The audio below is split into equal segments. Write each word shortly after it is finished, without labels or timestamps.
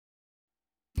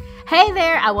Hey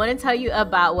there, I want to tell you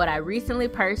about what I recently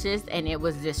purchased, and it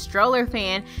was this stroller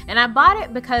fan, and I bought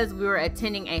it because we were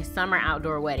attending a summer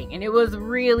outdoor wedding and it was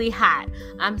really hot.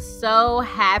 I'm so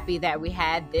happy that we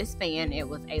had this fan. It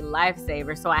was a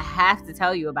lifesaver, so I have to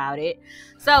tell you about it.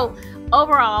 So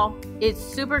overall, it's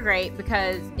super great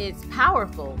because it's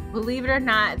powerful. Believe it or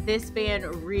not, this fan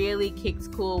really kicks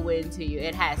cool wind to you.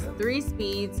 It has 3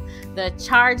 speeds. The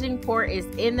charging port is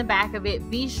in the back of it.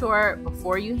 Be sure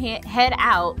before you head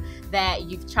out that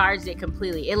you've charged it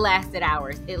completely. It lasted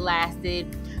hours. It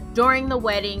lasted during the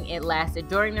wedding, it lasted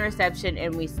during the reception,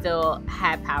 and we still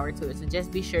had power to it. So just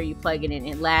be sure you plug it in.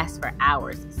 It lasts for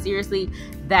hours. Seriously,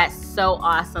 that's so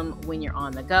awesome when you're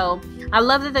on the go. I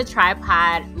love that the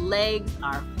tripod legs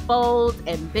are fold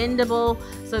and bendable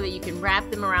so that you can wrap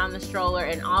them around the stroller.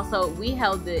 And also, we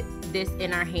held this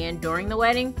in our hand during the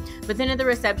wedding, but then at the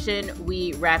reception,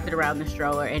 we wrapped it around the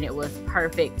stroller, and it was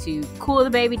perfect to cool the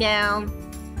baby down.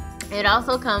 It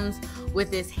also comes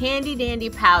with this handy dandy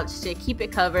pouch to keep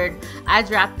it covered. I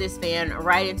dropped this fan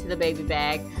right into the baby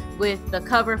bag. With the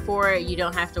cover for it, you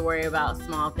don't have to worry about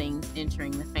small things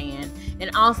entering the fan.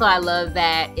 And also, I love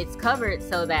that it's covered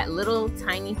so that little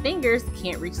tiny fingers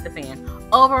can't reach the fan.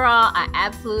 Overall, I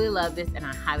absolutely love this and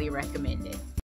I highly recommend it.